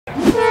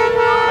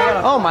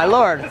Oh my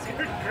lord.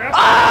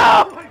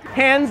 Oh!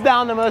 Hands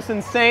down the most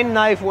insane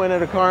knife win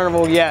at a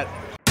carnival yet.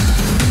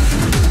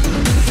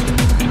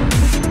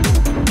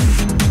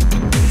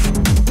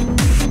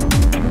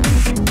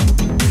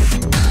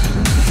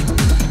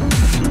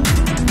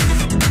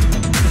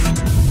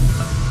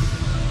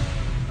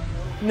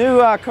 New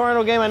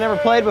carnival game I never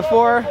played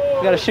before.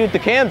 You gotta shoot the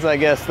cans, I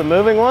guess, the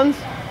moving ones.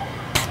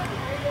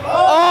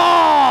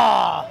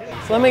 Oh!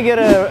 So let me get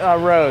a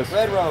rose.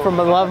 Red rose. From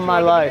the love of my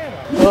life.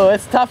 Oh,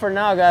 it's tougher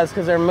now, guys,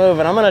 because they're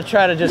moving. I'm gonna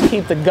try to just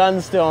keep the gun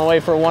still and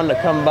wait for one to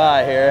come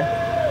by here.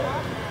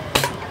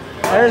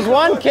 There's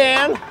one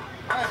can.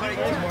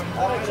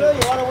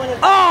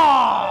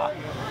 Oh!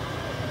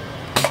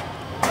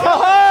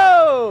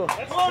 Oh!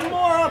 One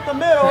more up the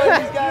middle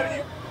and he's got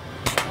it.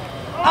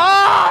 Oh,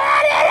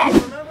 I did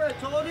it! Remember I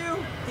told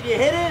you? Did you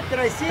hit it? Did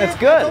I see it? That's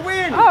good. That's a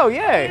win. Oh,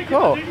 yay,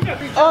 cool.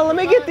 Oh, let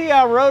me get the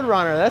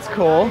Roadrunner. That's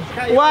cool.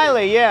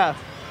 Wiley, yeah.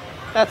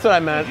 That's what I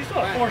meant. You still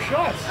have 4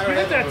 shots. You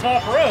hit that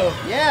top row.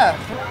 Yeah.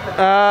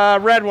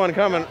 Red one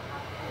coming.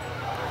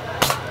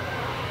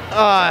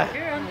 I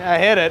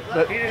hit it,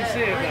 but He didn't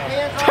see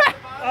it though.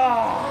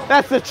 Oh.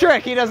 that's the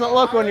trick. He doesn't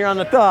look when you're on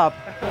the top.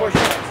 4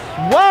 shots.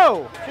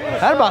 Whoa!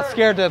 That about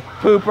scared the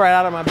poop right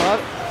out of my butt.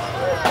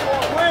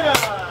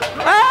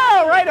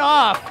 Oh, right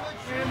off.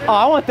 Oh,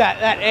 I want that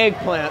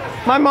eggplant.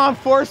 My mom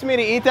forced me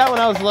to eat that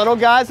when I was little,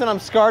 guys, and I'm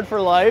scarred for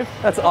life.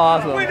 That's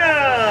awesome.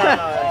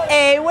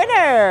 A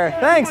winner!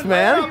 Thanks,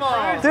 man.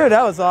 Dude,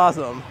 that was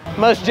awesome.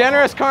 Most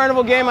generous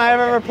carnival game I have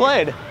ever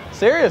played.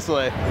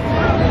 Seriously.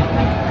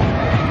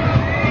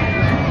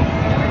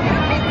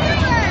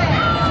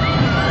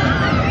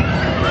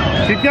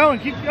 Keep going,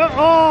 keep going.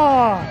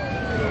 Oh!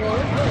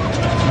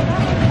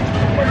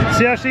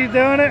 See how she's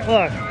doing it?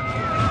 Look.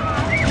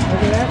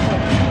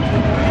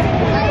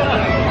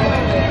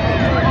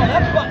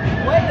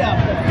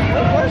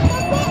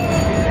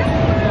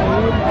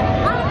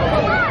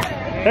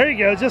 There you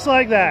go, just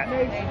like that.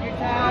 You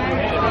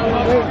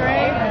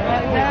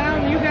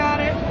got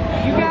it.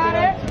 You got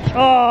it.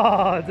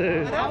 Oh,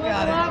 dude. That was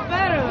a lot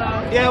better,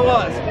 though. Yeah, it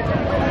was.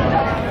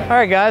 All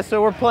right, guys,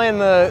 so we're playing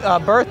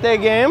the birthday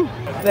game.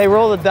 They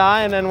roll the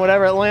die, and then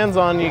whatever it lands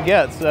on, you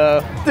get.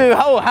 So, dude,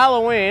 oh,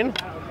 Halloween,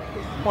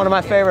 one of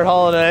my favorite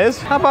holidays.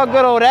 How about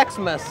good old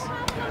Xmas?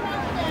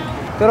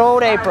 Good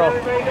old April. All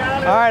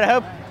right, I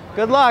hope,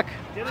 good luck.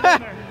 It's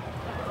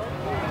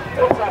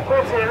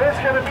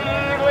gonna be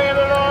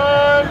landed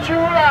on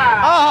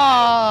July.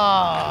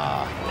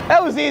 Oh,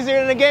 that was easier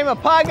than a game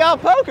of Pai-Gow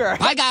poker.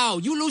 Pai-Gow,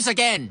 you lose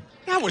again.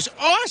 That was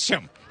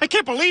awesome. I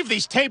can't believe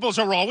these tables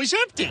are always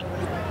empty.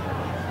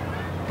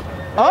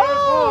 Oh,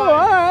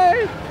 all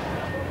right.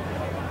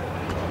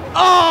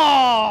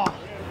 Oh!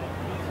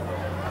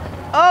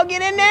 Oh,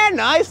 get in there.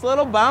 Nice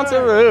little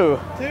bounceroo.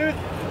 Dude.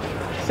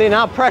 See,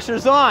 now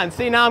pressure's on.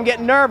 See, now I'm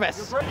getting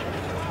nervous.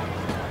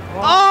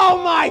 Oh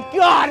my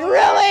God,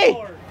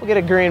 really? We'll get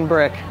a green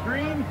brick.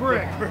 Green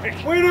brick.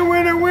 Winner,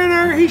 winner,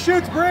 winner. He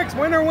shoots bricks.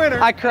 Winner,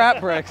 winner. I crap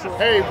bricks.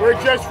 Hey, we're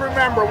just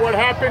remember what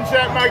happens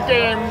at my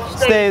game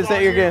Stays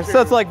at your game. So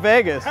it's like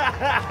Vegas. All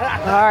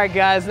right,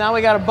 guys, now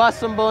we got to bust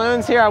some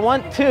balloons here. I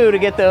want 2 to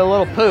get the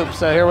little poop,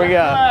 so here we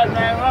go.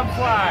 Man, I'm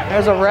flying.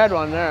 There's a red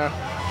one there.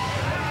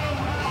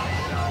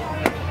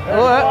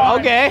 Oh,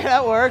 okay,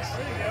 that works.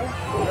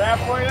 We're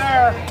halfway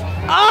there.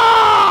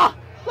 Ah!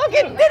 Look,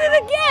 it did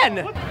it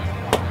again.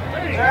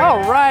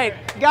 All right,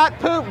 got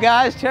poop,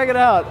 guys. Check it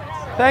out.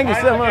 Thank you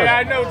so much.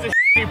 I know it's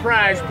a shitty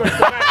prize, but the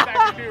best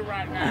I can do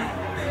right now.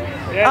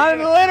 I'm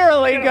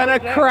literally gonna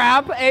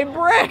crap a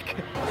brick.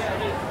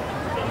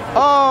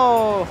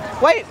 Oh,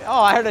 wait.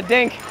 Oh, I heard a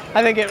dink.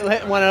 I think it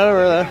went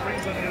over though.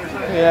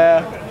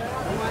 Yeah.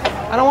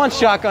 I don't want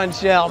shotgun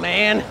shell,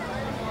 man.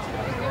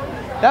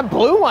 That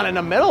blue one in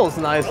the middle is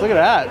nice. Look at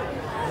that.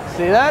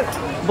 See that?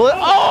 Blue.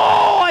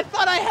 Oh, I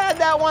thought I had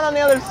that one on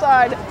the other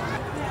side.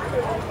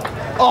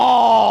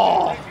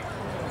 Oh.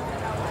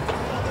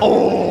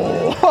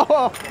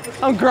 Oh.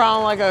 I'm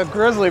growling like a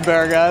grizzly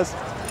bear, guys.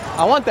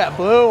 I want that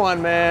blue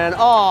one, man.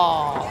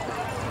 Oh.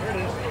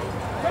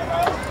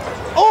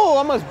 Oh,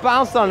 almost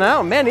bounced on that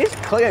one. Man, he's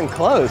getting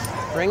close.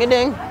 Ring a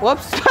ding.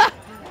 Whoops. Shut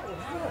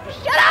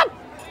up.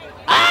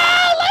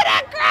 Oh, look at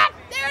that crap.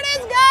 There it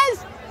is,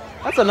 guys.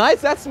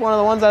 That's one of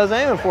the ones I was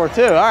aiming for,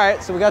 too. All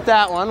right, so we got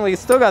that one. We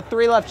still got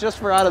 3 left just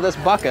for out of this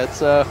bucket,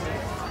 so.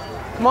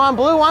 Come on,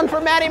 blue one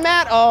for Matty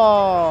Matt.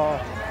 Oh.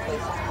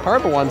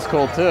 Purple one's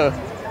cool, too.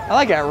 I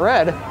like that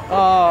red.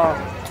 Oh.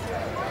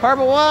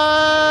 Purple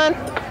one.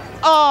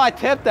 Oh, I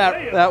tipped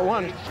that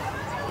one.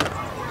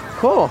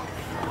 Cool.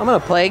 I'm gonna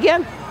play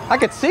again. I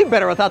could see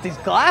better without these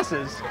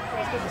glasses.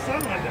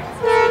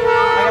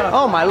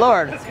 Oh my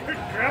lord.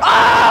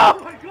 Oh!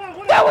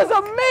 That was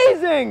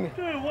amazing!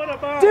 Dude, what a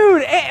bounce.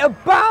 Dude, a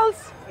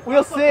bounce?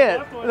 We'll see it.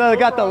 No, I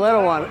got the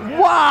little one.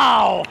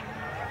 Wow!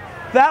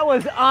 That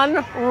was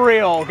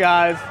unreal,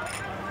 guys.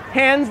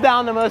 Hands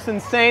down the most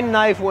insane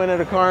knife win at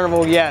a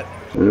carnival yet.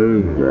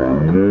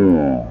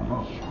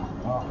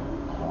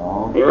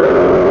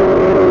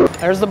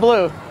 There's the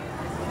blue.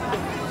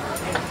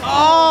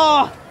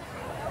 Oh!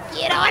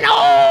 You know,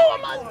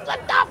 almost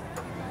slipped up.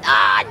 Ah!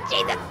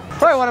 green!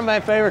 Probably one of my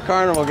favorite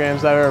Carnival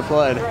games I've ever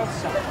played.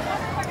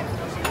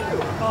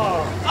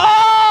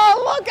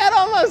 Oh, look, I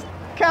almost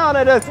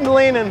counted. It's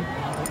leaning.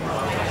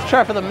 Let's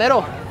try for the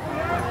middle.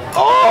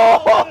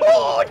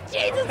 Oh,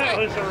 Jesus!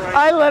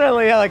 I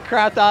literally like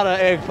crapped out an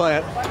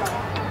eggplant.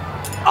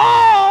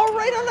 Oh,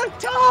 right on the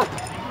top.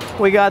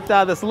 We got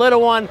this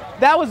little one.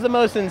 That was the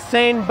most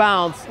insane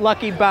bounce,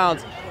 lucky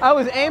bounce. I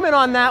was aiming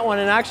on that one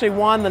and actually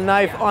won the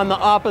knife on the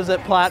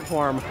opposite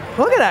platform.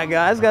 Look at that,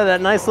 guys. Got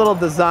that nice little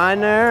design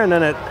there, and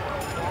then it.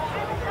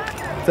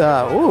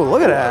 Ooh,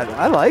 look at that.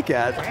 I like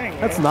that.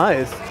 That's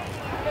nice.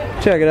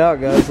 Check it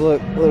out, guys.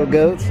 Look, little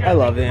goats. I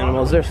love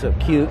animals. They're so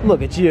cute.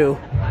 Look at you.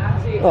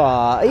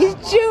 Aw, he's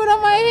chewing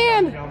on my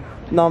hand.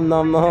 Nom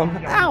nom nom.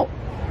 Ow.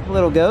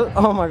 Little goat.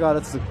 Oh my God,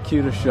 it's the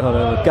cutest shot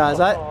ever. Guys,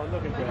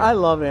 I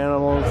love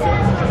animals.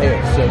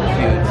 They're so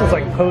cute. It's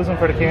like posing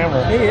for the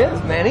camera. He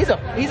is, man. He's a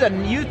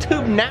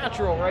YouTube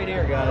natural right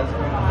here, guys.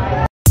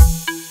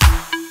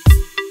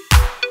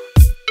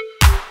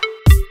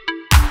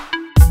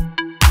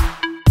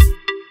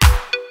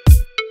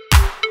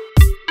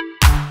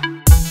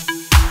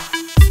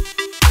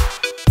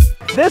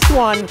 This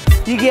one,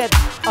 you get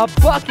a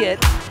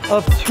bucket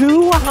of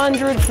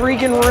 200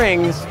 freaking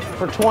rings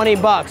for 20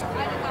 bucks.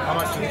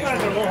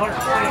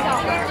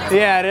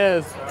 Yeah, it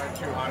is.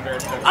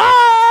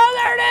 Oh,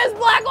 there it is!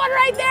 Black one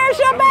right there,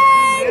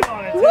 shebang!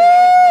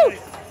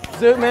 Woo!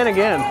 Zoom in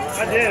again.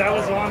 I did, I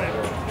was on it.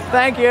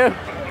 Thank you.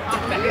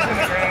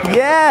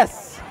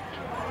 Yes!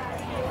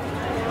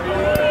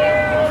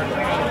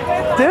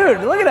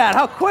 Dude, look at that,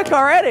 how quick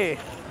already.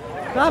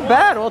 Not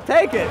bad, we'll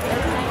take it.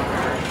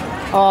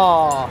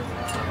 Oh.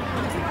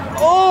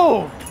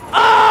 Oh!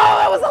 Oh,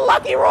 that was a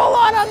lucky roll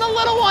on the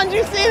little one. Did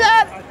you see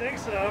that? I think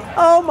so.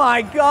 Oh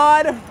my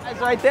God. It's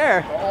right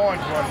there.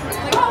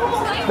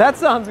 That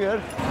sounds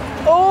good.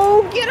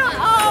 Oh, get on.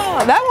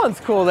 Oh, that one's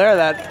cool there,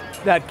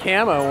 that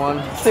camo one.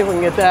 Let's see if we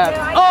can get that.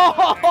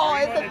 Oh,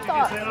 at the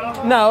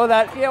top. No,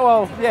 that, yeah,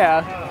 well,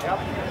 yeah.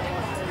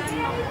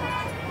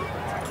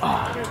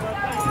 Oh,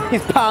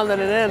 he's pounding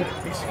it in.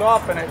 He's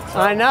stopping it. So.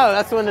 I know,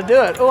 that's when to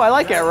do it. Oh, I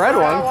like that red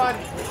one.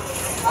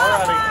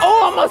 Oh,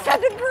 almost had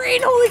the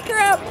green, holy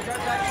crap.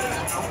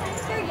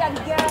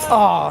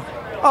 Oh,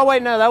 oh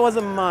wait, no, that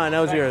wasn't mine, that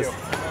was yours.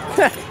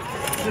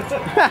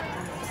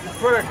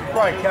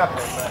 Probably kept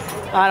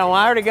it. I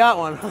already got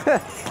one.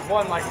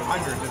 Won like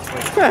 100 this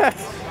week.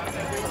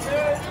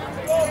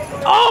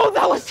 Oh,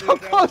 that was so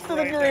close to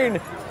the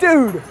green.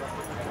 Dude,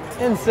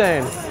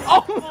 insane.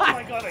 Oh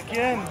my God,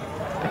 again.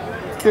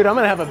 Dude, I'm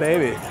gonna have a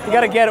baby. You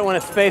gotta get it when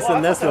it's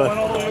facing this way. Went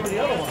all the way over the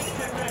other one.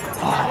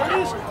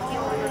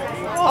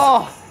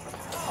 Oh.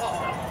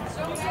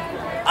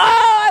 Oh,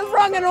 I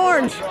rung an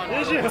orange.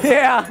 Did you?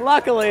 Yeah,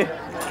 luckily.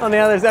 On the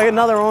other side,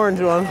 another orange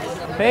one.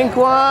 Pink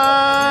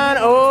one.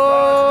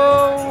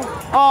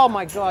 Oh. Oh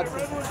my God.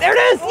 There it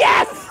is.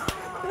 Yes.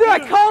 Dude, I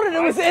called it.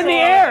 It was in the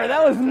air.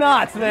 That was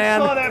nuts,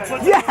 man.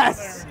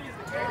 Yes.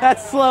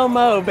 That's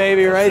slow-mo,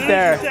 baby, right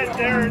there.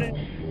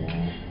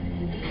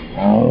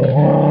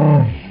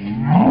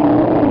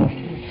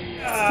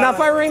 Now, if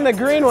I ring the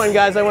green one,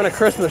 guys, I win a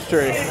Christmas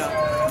tree.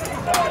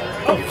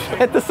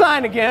 Hit the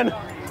sign again.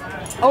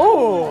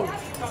 Oh.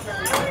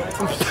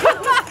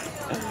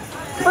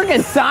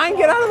 Freaking sign,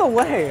 get out of the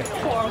way.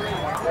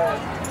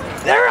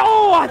 There,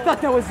 oh, I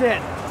thought that was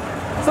it.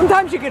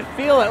 Sometimes you can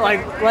feel it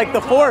like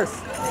the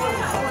force.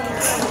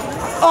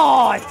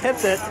 Oh, I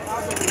tipped it.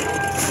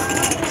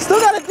 Still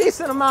got a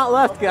decent amount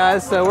left,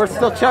 guys, so we're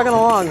still chugging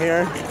along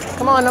here.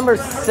 Come on, number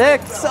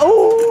 6.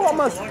 Oh,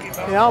 almost.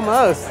 Yeah,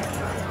 almost.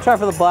 Try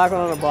for the black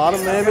one on the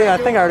bottom, maybe. I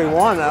think I already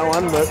won that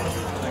one, but.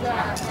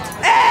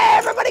 Hey,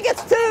 everybody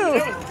gets 2.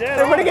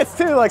 Everybody gets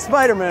 2, like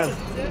Spider-Man.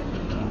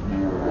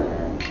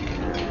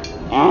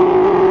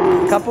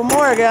 Couple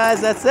more,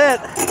 guys. That's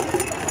it.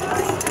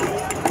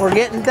 We're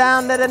getting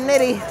down to the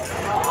nitty.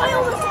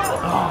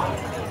 Oh.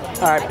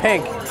 All right,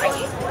 pink.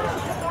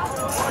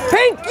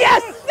 Pink,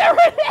 yes, there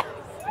it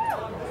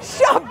is.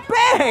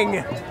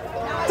 Shebang.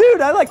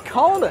 Dude, I like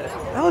called it.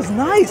 That was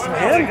nice,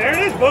 man. There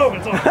it is, boom.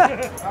 It's on.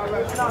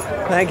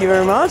 Thank you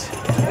very much.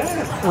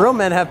 Real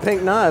men have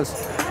pink knives.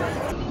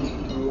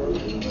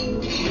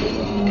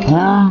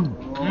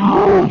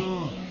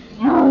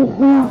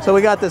 So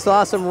we got this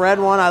awesome red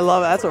one. I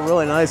love it. That's a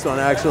really nice one,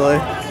 actually.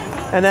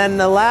 And then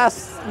the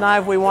last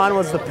knife we won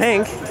was the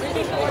pink.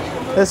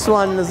 This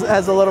one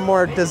has a little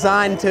more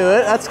design to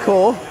it. That's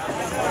cool.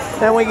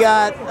 Then we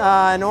got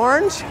an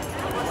orange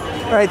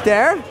right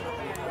there.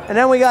 And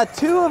then we got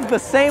 2 of the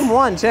same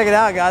one. Check it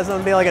out, guys. It's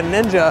gonna be like a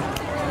ninja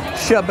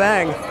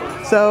shebang.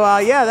 So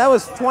yeah, that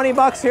was 20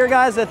 bucks here,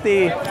 guys, at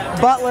the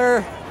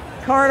Butler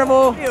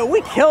Carnival. Yeah,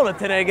 we killed it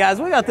today, guys.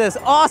 We got this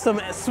awesome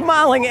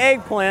smiling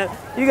eggplant.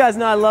 You guys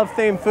know I love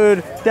themed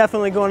food.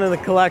 Definitely going in the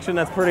collection.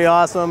 That's pretty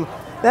awesome.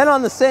 Then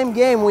on the same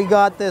game, we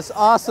got this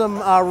awesome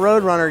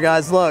Roadrunner,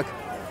 guys. Look,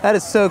 that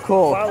is so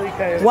cool. Wile E.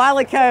 Coyote. Wile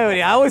E.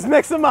 Coyote. I always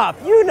mix them up.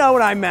 You know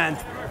what I meant.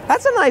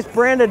 That's a nice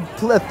branded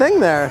thing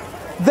there.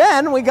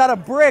 Then we got a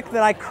brick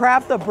that I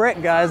crapped the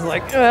brick, guys.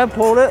 Like,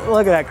 pulled it.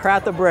 Look at that,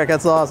 crapped the brick.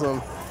 That's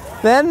awesome.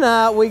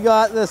 Then we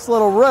got this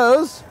little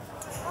rose.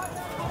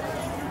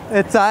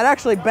 It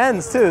actually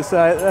bends too,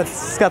 so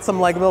it's got some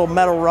like little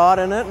metal rod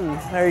in it, and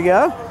there you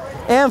go.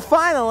 And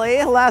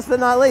finally, last but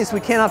not least,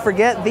 we cannot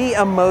forget the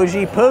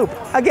emoji poop.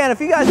 Again, if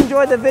you guys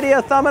enjoyed the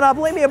video, thumb it up,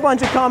 leave me a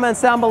bunch of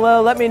comments down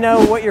below. Let me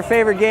know what your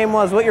favorite game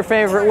was, what your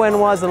favorite win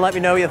was, and let me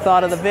know what you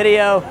thought of the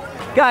video.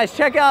 Guys,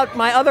 check out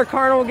my other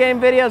Carnival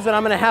game videos that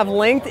I'm gonna have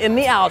linked in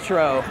the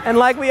outro. And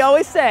like we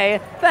always say,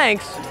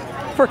 thanks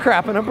for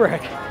crapping a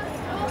brick.